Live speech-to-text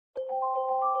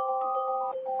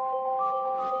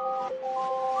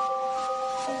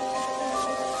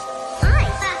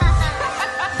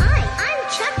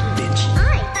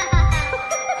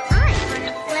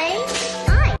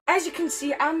can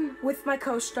see, I'm with my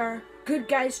co-star, Good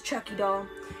Guys Chucky doll.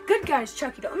 Good Guys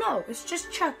Chucky doll. No, it's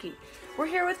just Chucky. We're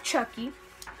here with Chucky.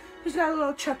 He's got a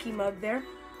little Chucky mug there.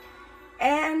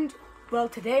 And, well,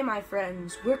 today, my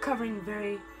friends, we're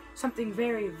covering something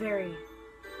very, very,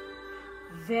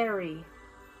 very,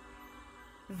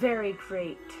 very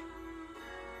great.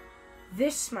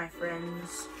 This, my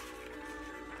friends,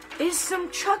 is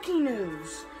some Chucky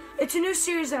news. It's a new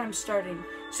series that I'm starting.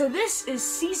 So this is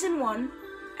Season 1,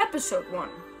 Episode 1.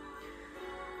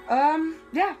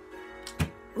 Yeah.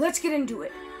 Let's get into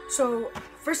it. So,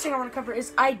 first thing I want to cover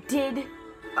is I didn't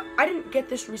get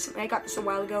this recently. I got this a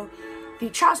while ago. The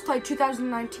Child's Play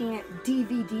 2019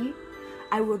 DVD.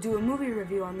 I will do a movie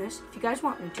review on this if you guys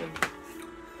want me to.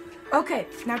 Okay,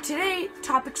 now today,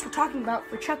 topics we're talking about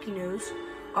for Chucky News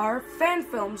are fan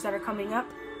films that are coming up,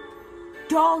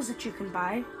 dolls that you can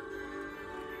buy,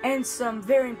 and some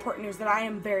very important news that I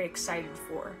am very excited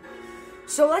for.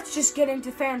 So let's just get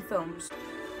into fan films.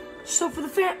 So for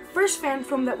the first fan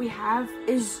film that we have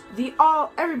is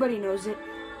everybody knows it,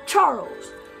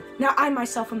 Charles. Now I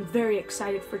myself am very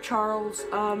excited for Charles.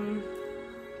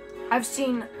 I've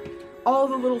seen all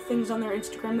the little things on their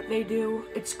Instagram that they do.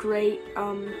 It's great.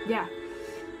 Yeah.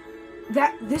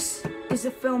 This is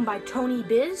a film by Tony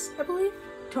Biz, I believe.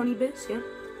 Tony Biz, yeah.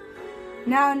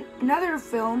 Now another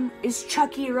film is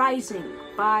Chucky Rising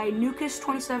by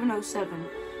Nukas2707.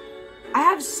 I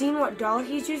have seen what doll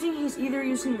he's using. He's either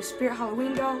using the Spirit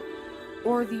Halloween doll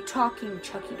or the Talking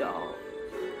Chucky doll.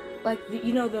 Like,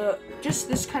 just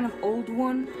this kind of old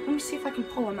one. Let me see if I can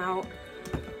pull him out.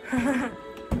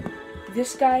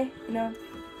 This guy,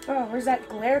 Oh, where's that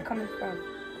glare coming from?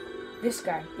 This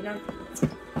guy,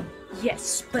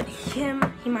 Yes, but he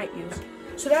might use.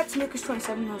 So that's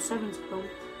Nukas2707's film.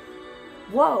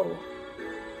 Whoa.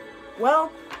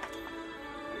 Well,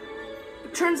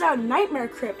 it turns out Nightmare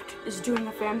Crypt is doing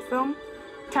a fan film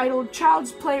titled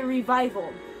Child's Play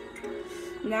Revival.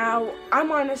 Now,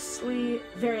 I'm honestly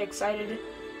very excited.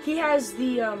 He has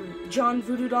the John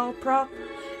Voodoo doll prop.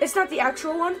 It's not the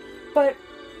actual one, but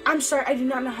I'm sorry, I do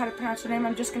not know how to pronounce the name.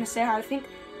 I'm just going to say how I think.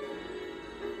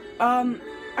 I'm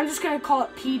just going to call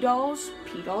it P-Dolls.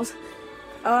 P-Dolls.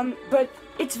 But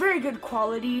it's very good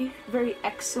quality, very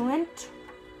excellent.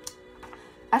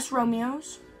 S.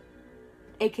 Romeo's,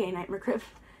 aka Nightmare Crypt.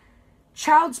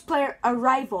 Child's Play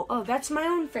Arrival. Oh, that's my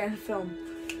own fan film.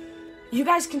 You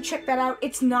guys can check that out.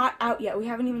 It's not out yet. We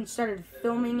haven't even started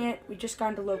filming it. We just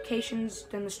gone to locations,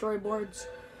 done the storyboards,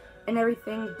 and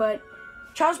everything. But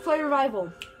Child's Play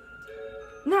Revival.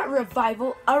 Not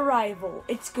Revival, Arrival.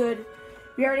 It's good.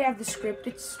 We already have the script.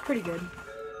 It's pretty good.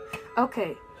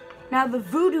 Okay. Now, the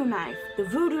Voodoo Knife. The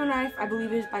Voodoo Knife, I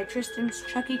believe, is by Tristan's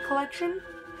Chucky collection.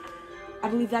 I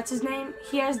believe that's his name.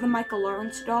 He has the Michael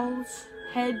Lawrence doll's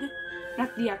head.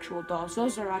 Not the actual dolls.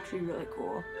 Those are actually really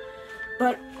cool.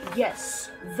 But, yes.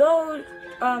 The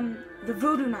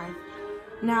Voodoo Knife.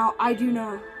 Now, I do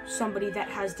know somebody that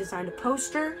has designed a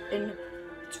poster, and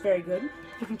it's very good.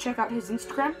 You can check out his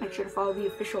Instagram. Make sure to follow the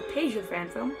official page of the fan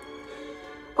film.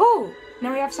 Oh!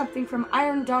 Now we have something from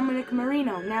Iron Dominic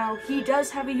Marino. Now, he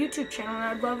does have a YouTube channel, and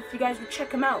I'd love if you guys would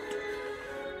check him out.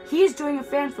 He is doing a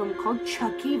fan film called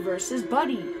Chucky vs.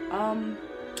 Buddy.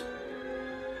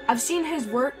 I've seen his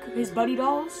work, his Buddy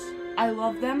dolls. I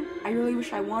love them. I really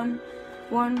wish I won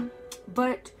one,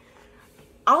 but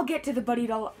I'll get to the Buddy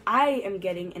doll I am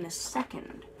getting in a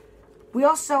second. We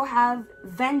also have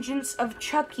Vengeance of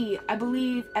Chucky, I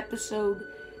believe episode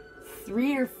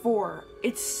 3 or 4.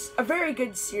 It's a very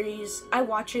good series. I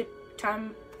watch it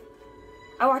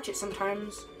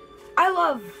sometimes. I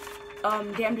love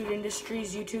Damn Dude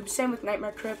Industries YouTube. Same with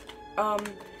Nightmare Crypt.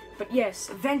 But yes,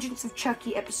 Vengeance of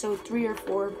Chucky episode 3 or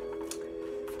 4.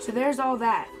 So there's all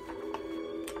that.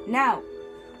 Now,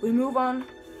 we move on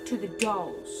to the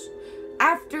dolls.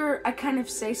 After I kind of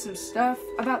say some stuff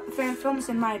about the fan films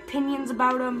and my opinions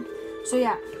about them. So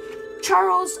yeah,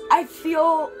 Charles, I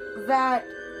feel that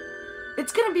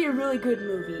it's gonna be a really good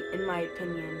movie, in my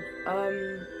opinion.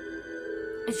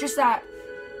 It's just that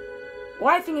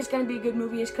why I think it's gonna be a good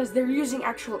movie is because they're using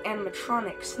actual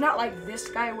animatronics, not like this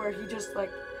guy where he just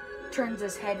like turns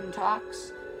his head and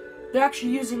talks. They're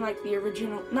actually using like the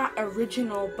original, not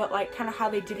original, but like kind of how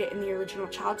they did it in the original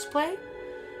Child's Play,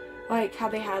 like how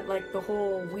they had like the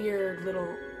whole weird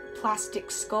little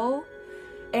plastic skull.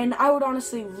 And I would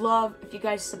honestly love if you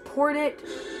guys support it.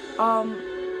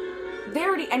 They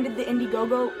already ended the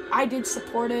Indiegogo. I did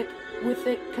support it with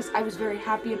it because I was very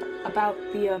happy about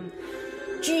the,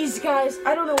 Jeez, guys,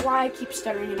 I don't know why I keep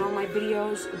stuttering in all my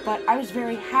videos, but I was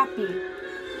very happy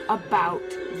about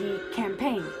the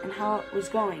campaign and how it was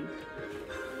going.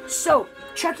 So,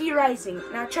 Chucky Rising.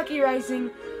 Now, Chucky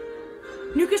Rising,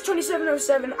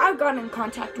 Nukas2707, I've gotten in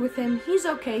contact with him. He's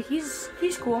okay. He's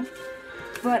cool.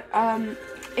 But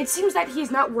it seems that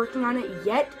he's not working on it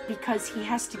yet because he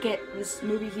has to get this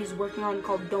movie he's working on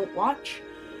called Don't Watch.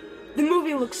 The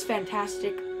movie looks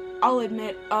fantastic. I'll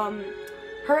admit.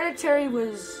 Hereditary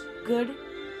was good.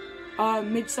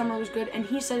 Midsummer was good, and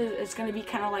he said it's going to be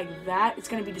kind of like that. It's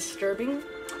going to be disturbing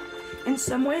in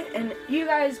some way, and you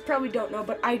guys probably don't know,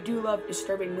 but I do love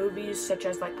disturbing movies, such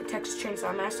as like the Texas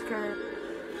Chainsaw Massacre,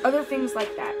 other things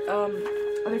like that,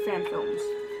 other fan films.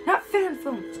 Not fan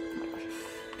films. Oh my gosh.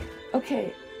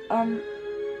 Okay,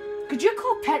 could you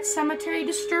call Pet Sematary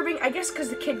disturbing? I guess because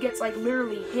the kid gets like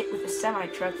literally hit with a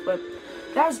semi-truck, but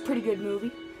that was a pretty good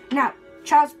movie. Now,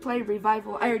 Child's Play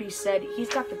Revival, I already said, he's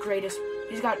got the greatest,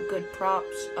 he's got good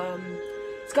props,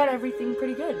 he's got everything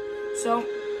pretty good. So,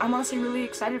 I'm honestly really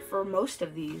excited for most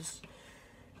of these.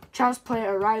 Child's Play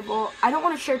Arrival, I don't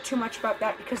want to share too much about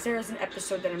that because there is an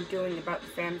episode that I'm doing about the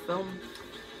fan film.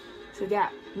 So yeah,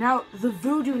 now the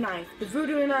Voodoo Knife. The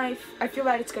Voodoo Knife, I feel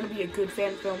that it's going to be a good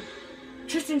fan film.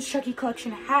 Tristan's Chucky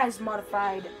collection has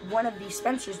modified one of the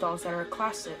Spencer's dolls that are a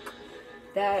classic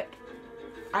that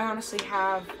I honestly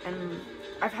have, and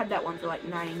I've had that one for like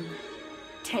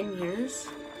 9-10 years.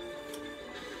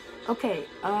 Okay,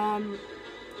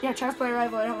 yeah, Child's Play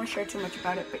Arrival, I don't want to share too much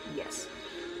about it, but yes.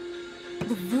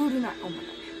 The Voodoo Knife, oh my gosh.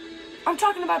 I'm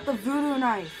talking about the Voodoo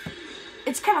Knife.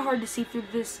 It's kind of hard to see through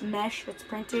this mesh that's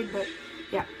printed, but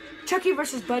yeah. Chucky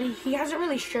vs. Buddy, he hasn't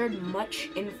really shared much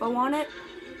info on it,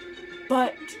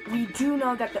 but we do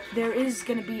know that there is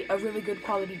going to be a really good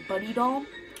quality Buddy doll.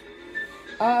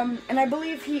 And I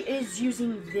believe he is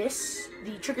using this,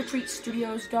 the Trick or Treat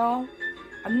Studios doll.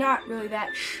 I'm not really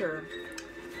that sure.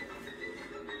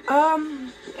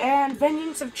 And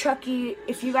Vengeance of Chucky,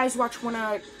 if you guys watch one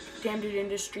of Damn Dude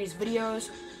Industries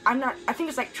videos, I think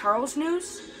it's like Charles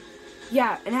News.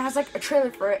 Yeah, and it has like a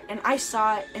trailer for it, and I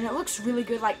saw it, and it looks really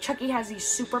good. Like, Chucky has these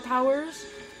superpowers.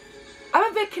 I'm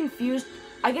a bit confused.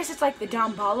 I guess it's like the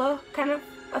Damballa kind of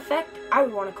effect. I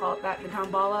would want to call it that, the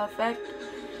Damballa effect.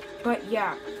 But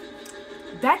yeah,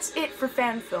 that's it for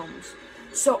fan films.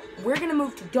 So we're gonna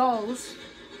move to dolls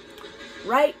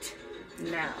right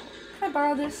now. Can I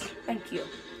borrow this? Thank you.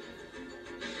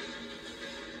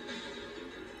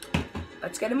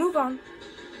 Let's get a move on.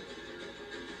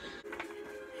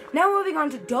 Now moving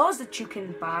on to dolls that you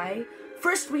can buy.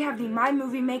 First we have the My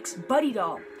Movie Makes Buddy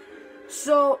doll.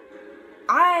 So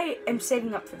I am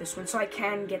saving up for this one so I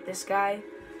can get this guy.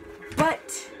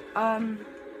 But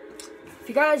if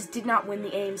you guys did not win the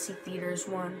AMC Theaters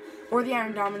one, or the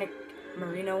Aaron Dominic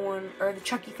Marino one, or the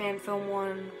Chucky fan film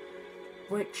one,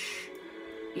 which,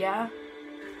 yeah,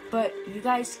 but you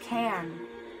guys can,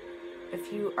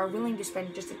 if you are willing to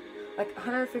spend just like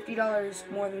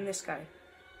 $150 more than this guy.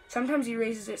 Sometimes he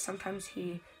raises it, sometimes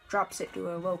he drops it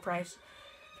to a low price.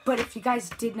 But if you guys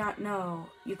did not know,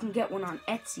 you can get one on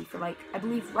Etsy for like, I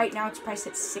believe right now it's priced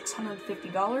at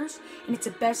 $650, and it's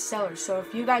a bestseller. So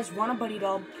if you guys want a Buddy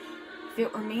doll, if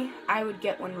it were me, I would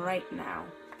get one right now,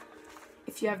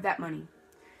 if you have that money.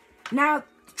 Now,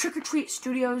 Trick or Treat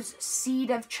Studios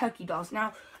Seed of Chucky dolls.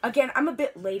 Now, again, I'm a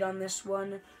bit late on this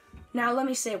one. Now, let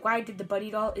me say why I did the Buddy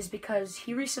doll is because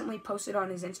he recently posted on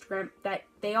his Instagram that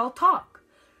they all talk.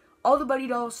 All the Buddy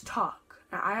dolls talk.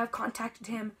 Now, I have contacted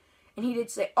him, and he did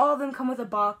say all of them come with a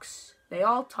box. They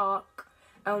all talk.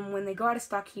 And when they go out of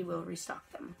stock, he will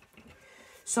restock them.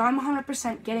 So I'm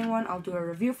 100% getting one. I'll do a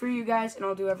review for you guys, and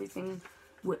I'll do everything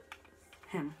with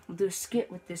him. We'll do a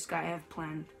skit with this guy I have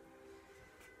planned.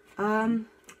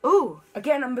 Ooh,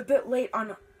 again, I'm a bit late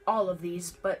on all of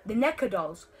these, but the NECA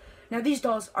dolls. Now, these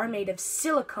dolls are made of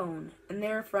silicone, and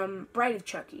they're from Bride of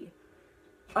Chucky.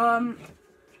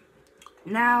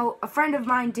 Now, a friend of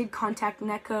mine did contact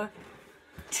NECA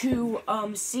to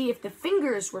see if the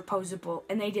fingers were posable,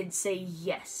 and they did say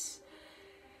yes.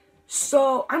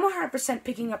 So, I'm 100%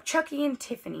 picking up Chucky and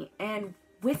Tiffany, and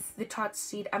with the Tots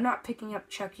Seed, I'm not picking up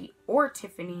Chucky or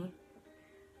Tiffany.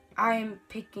 I'm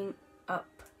picking up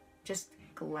just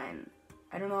Glenn.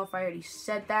 I don't know if I already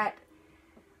said that,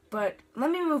 but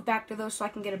let me move back to those so I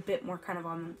can get a bit more kind of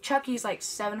on them. Chucky's like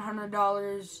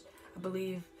 $700, I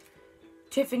believe.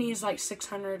 Tiffany is like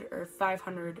 $600 or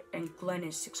 $500, and Glenn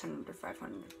is $600 or $500.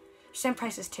 Same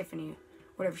price as Tiffany,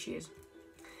 whatever she is.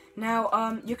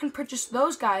 Now, you can purchase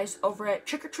those guys over at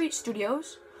Trick or Treat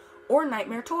Studios or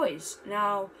Nightmare Toys.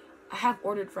 Now, I have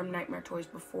ordered from Nightmare Toys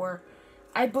before.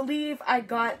 I believe I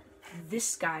got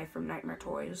this guy from Nightmare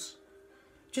Toys,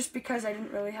 just because I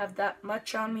didn't really have that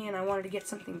much on me and I wanted to get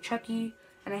something Chucky,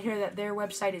 and I hear that their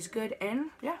website is good, and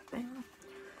yeah, they are.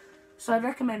 So I'd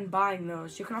recommend buying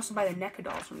those. You can also buy the NECA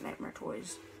dolls from Nightmare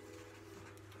Toys.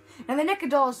 Now the NECA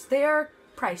dolls, they are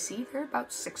pricey. They're about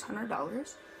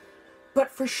 $600. But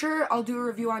for sure, I'll do a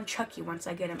review on Chucky once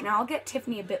I get him. Now, I'll get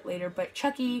Tiffany a bit later, but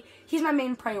Chucky, he's my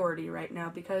main priority right now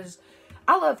because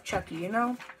I love Chucky, you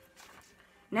know?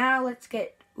 Now, let's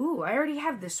get... Ooh, I already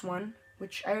have this one,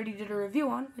 which I already did a review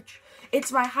on, which...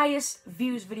 It's my highest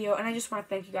views video, and I just want to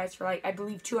thank you guys for, like, I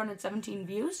believe 217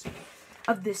 views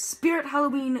of this Spirit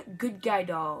Halloween Good Guy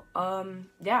doll.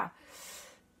 Yeah.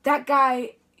 That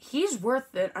guy, he's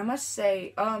worth it, I must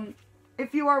say.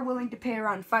 If you are willing to pay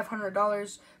around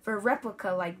 $500 for a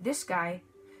replica like this guy,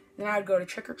 then I would go to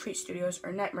Trick or Treat Studios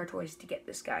or Nightmare Toys to get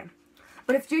this guy.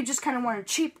 But if you just kind of want a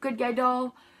cheap Good Guy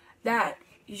doll, that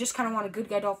you just kind of want a Good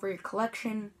Guy doll for your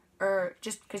collection, or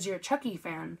just because you're a Chucky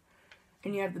fan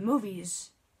and you have the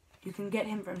movies, you can get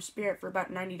him from Spirit for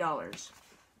about $90.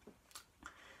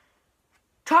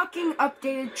 Talking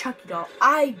updated Chucky doll,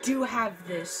 I do have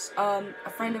this. A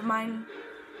friend of mine,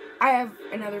 I have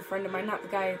another friend of mine, not the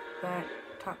guy that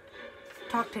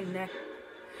talked to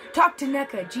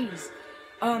NECA, jeez.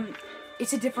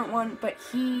 It's a different one, but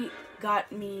he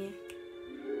got me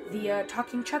the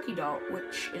talking Chucky doll,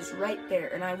 which is right there,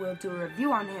 and I will do a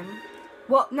review on him.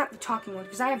 Well, not the talking one,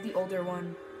 because I have the older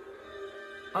one.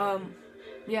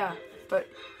 Yeah, but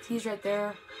he's right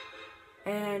there,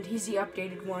 and he's the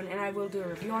updated one, and I will do a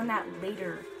review on that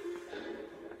later.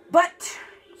 But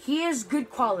he is good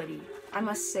quality, I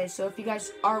must say, so if you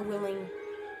guys are willing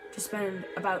to spend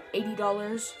about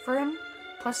 $80 for him,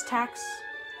 plus tax,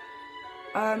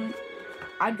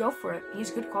 I'd go for it.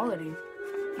 He's good quality.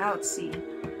 Now let's see.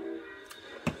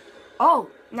 Oh,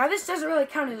 now this doesn't really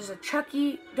count as a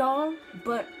Chucky doll,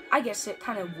 but I guess it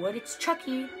kind of would. It's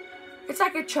Chucky. It's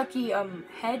like a Chucky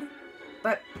head,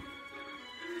 but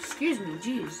excuse me,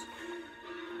 jeez.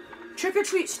 Trick or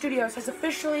Treat Studios has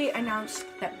officially announced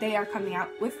that they are coming out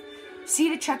with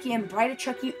Seed of Chucky and Bride of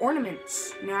Chucky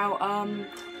ornaments. Now,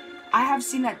 I have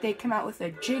seen that they come out with a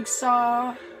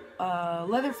Jigsaw,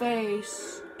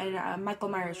 Leatherface, and Michael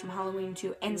Myers from Halloween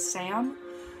 2, and Sam,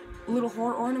 little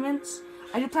horror ornaments.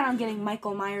 I do plan on getting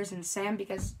Michael Myers and Sam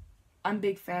because I'm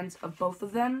big fans of both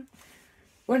of them.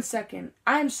 1 second.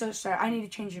 I'm so sorry. I need to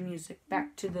change the music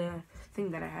back to the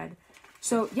thing that I had.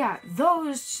 So, yeah,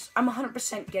 those, I'm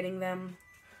 100% getting them.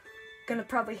 Gonna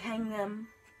probably hang them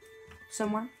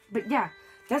somewhere. But, yeah,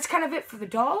 that's kind of it for the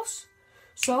dolls.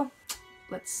 So,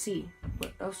 let's see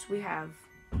what else we have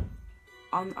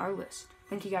on our list.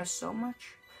 Thank you guys so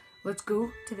much. Let's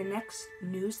go to the next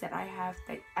news that I have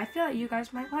that I feel like you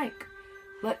guys might like.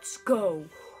 Let's go.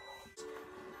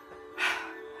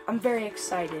 I'm very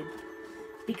excited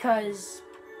because,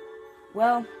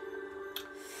 well,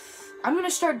 I'm going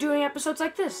to start doing episodes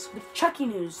like this with Chucky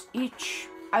News each,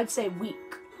 I'd say,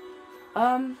 week.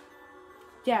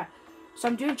 Yeah, so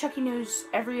I'm doing Chucky News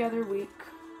every other week.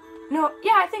 No,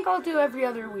 yeah, I think I'll do every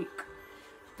other week.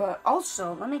 But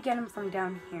also, let me get him from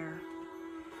down here.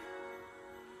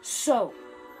 So,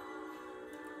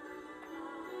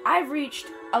 I've reached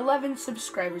 11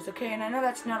 subscribers, okay? And I know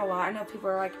that's not a lot. I know people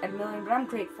are like at 1 million, but I'm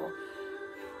grateful.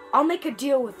 I'll make a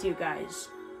deal with you guys.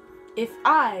 If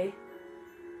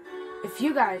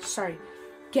you guys,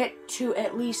 get to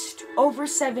at least over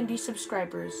 70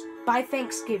 subscribers by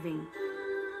Thanksgiving,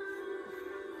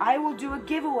 I will do a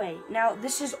giveaway. Now,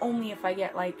 this is only if I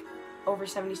get, like, over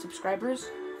 70 subscribers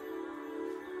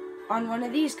on one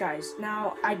of these guys.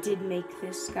 Now, I did make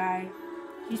this guy.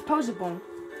 He's posable.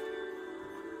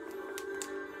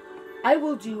 I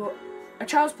will do a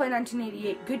Child's Play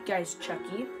 1988 Good Guys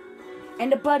Chucky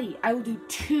and a Buddy. I will do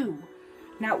 2.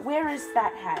 Now, where is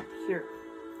that hat? Here.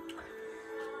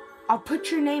 I'll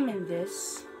put your name in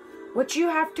this. What you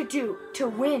have to do to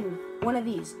win one of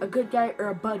these, a Good Guy or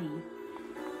a Buddy,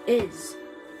 is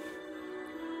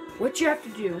what you have to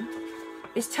do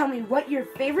is tell me what your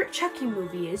favorite Chucky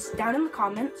movie is down in the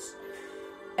comments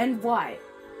and why.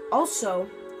 Also,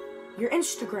 your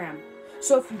Instagram.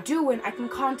 So if you do win, I can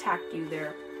contact you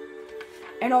there.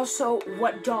 And also,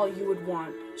 what doll you would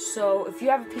want. So if you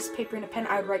have a piece of paper and a pen,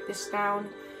 I would write this down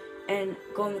and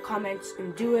go in the comments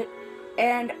and do it.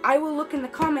 And I will look in the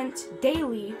comments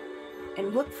daily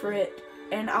and look for it.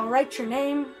 And I'll write your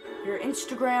name, your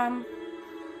Instagram,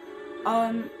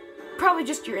 probably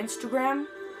just your Instagram.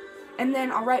 And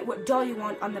then I'll write what doll you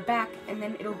want on the back. And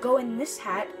then it'll go in this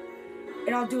hat.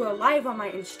 And I'll do a live on my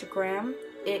Instagram.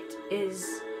 It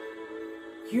is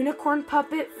Unicorn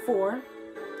Puppet 4.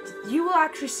 You will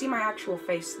actually see my actual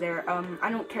face there. I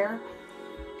don't care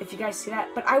if you guys see that,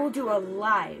 but I will do a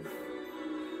live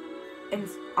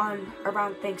on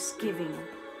around Thanksgiving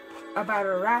about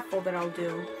a raffle that I'll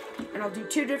do, and I'll do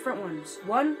 2 different ones.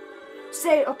 One,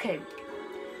 say, okay,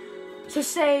 so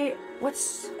say,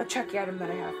 what's a Chucky item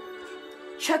that I have?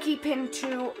 Chucky Pin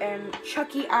 2 and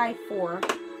Chucky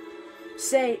I4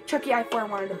 say Chucky I4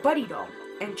 wanted a buddy doll,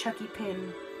 and Chucky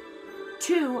Pin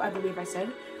 2, I believe I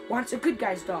said, wants a good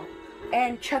guy's doll,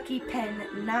 and Chucky Pin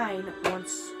 9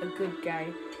 wants a good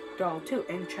guy doll too,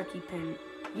 and Chucky Pin,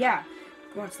 yeah,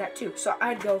 wants that too. So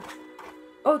I'd go,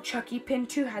 oh, Chucky Pin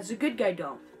 2 has a good guy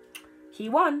doll. He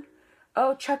won.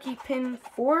 Oh, Chucky Pin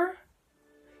 4,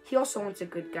 he also wants a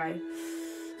good guy.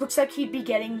 Looks like he'd be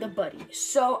getting the buddy.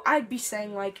 So I'd be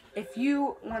saying, like, if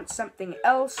you want something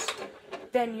else,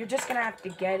 then you're just gonna have to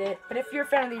get it. But if you're a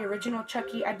fan of the original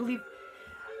Chucky, I believe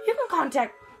you can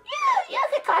contact,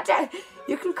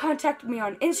 you can contact me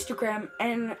on Instagram,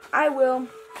 and I will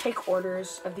take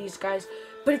orders of these guys.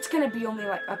 But it's gonna be only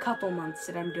like a couple months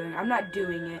that I'm doing. I'm not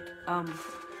doing it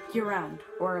year-round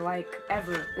or like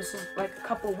ever. This is like a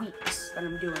couple weeks that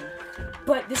I'm doing.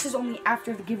 But this is only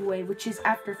after the giveaway, which is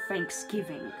after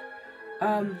Thanksgiving.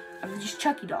 Of these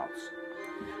Chucky dolls.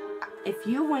 If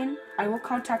you win, I will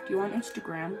contact you on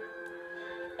Instagram,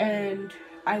 and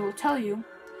I will tell you,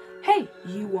 hey,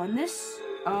 you won this.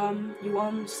 You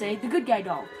won, say, the good guy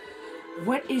doll.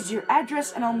 What is your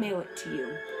address, and I'll mail it to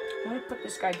you. Let me put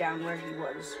this guy down where he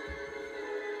was.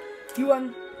 You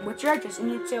won, what's your address? And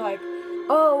you'd say, like,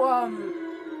 oh,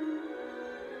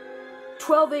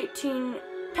 1218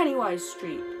 Pennywise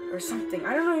Street, or something.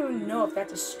 I don't even know if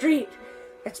that's a street.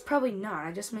 It's probably not.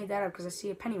 I just made that up because I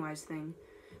see a Pennywise thing.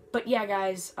 But yeah,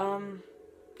 guys,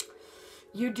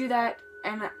 you do that,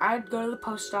 and I'd go to the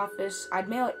post office, I'd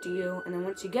mail it to you, and then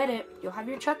once you get it, you'll have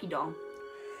your Chucky doll.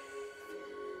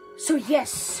 So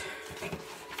yes,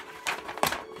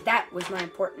 that was my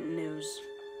important news.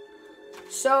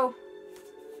 So,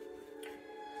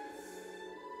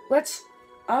 that's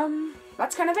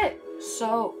kind of it.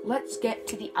 So, let's get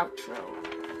to the outro.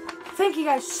 Thank you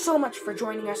guys so much for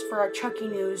joining us for our Chucky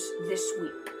news this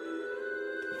week.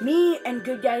 Me and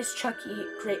Good Guys Chucky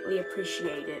greatly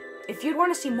appreciate it. If you'd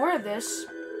want to see more of this,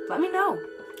 let me know.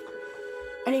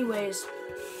 Anyways,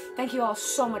 thank you all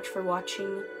so much for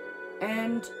watching.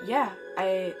 And yeah,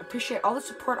 I appreciate all the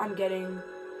support I'm getting.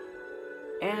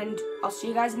 And I'll see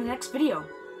you guys in the next video.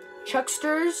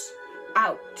 Chucksters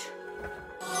out.